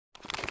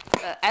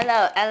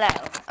Hello, hello.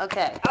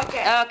 Okay.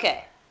 Okay.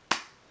 Okay.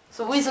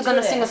 So Weezer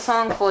gonna sing a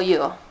song for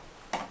you.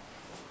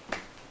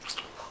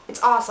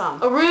 It's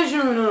awesome.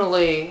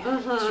 Originally,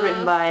 it's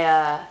written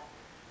by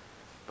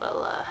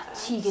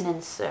Tegan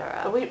and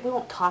Sara. But we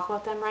won't talk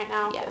about them right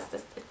now. Yeah. It's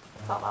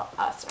all about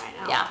us right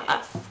now. Yeah, okay?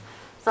 us.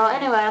 So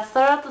anyway, I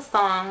started out the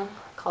song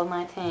called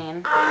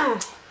 19.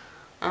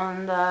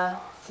 And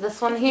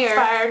this one here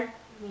Inspired.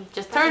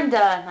 just turned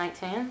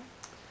 19.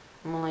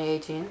 I'm only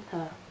 18.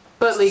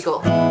 But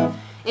legal.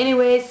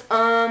 Anyways,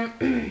 Should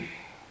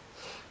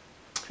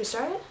we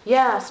start it?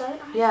 yeah. Should we start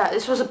it? Yeah,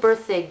 this was a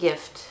birthday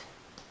gift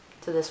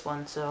to this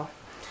one, so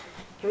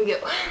here we go.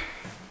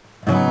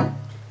 If I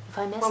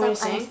mess up, I'm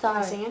sorry. Am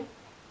I singing?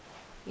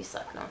 You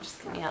suck. No, I'm just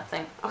kidding. Yeah,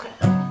 sing. Okay.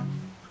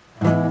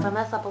 If I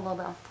mess up a little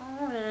bit, I'm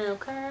sorry,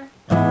 okay?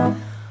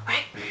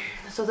 Alright,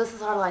 so this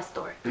is our life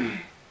story.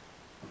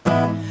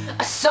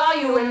 I saw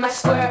you in my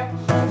square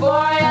before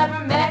I ever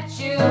met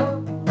you,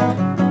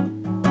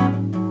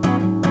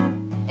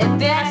 and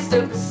then I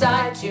stood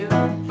beside you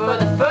for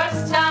the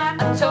first time.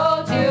 I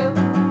told you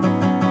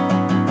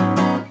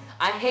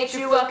I hate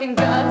your fucking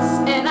guts,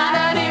 and I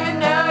don't even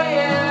know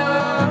you.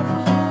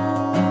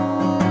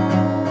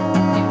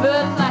 You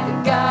look like a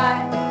guy,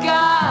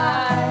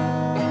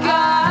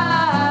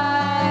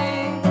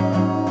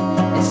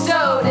 and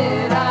so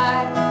did I.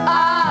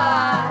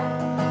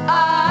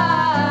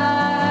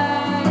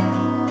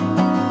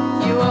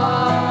 You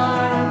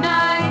are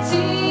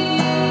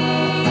 19,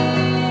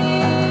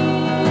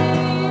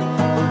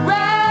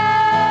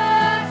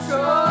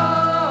 retro.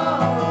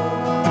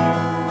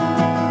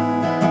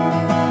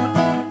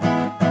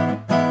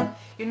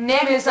 Your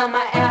name is on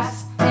my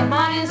ass, and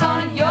mine is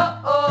on yours.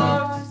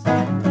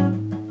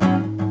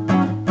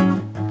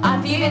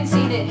 I've even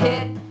seen it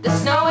hit the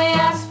snowy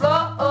ass floor.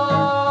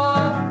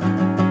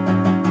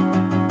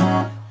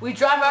 We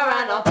drive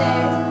around all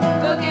day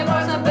looking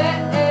for some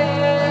babes,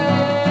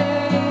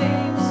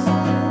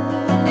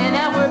 and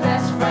now we're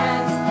best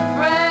friends,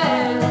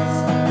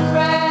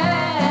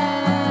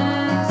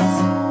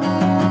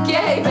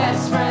 gay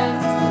best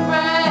friends,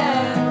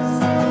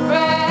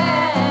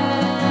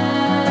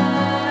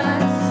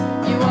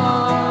 You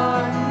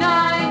are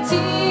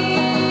 19,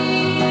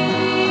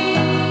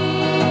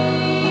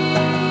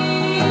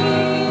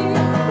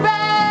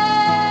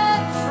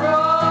 retro.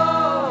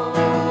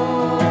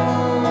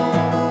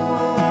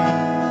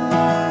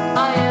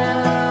 I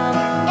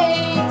am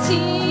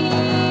 18.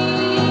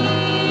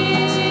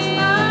 She's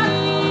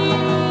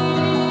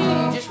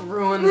 9. You just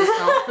ruined the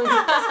song.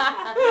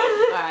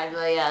 Alright,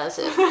 but yeah, that's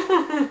it.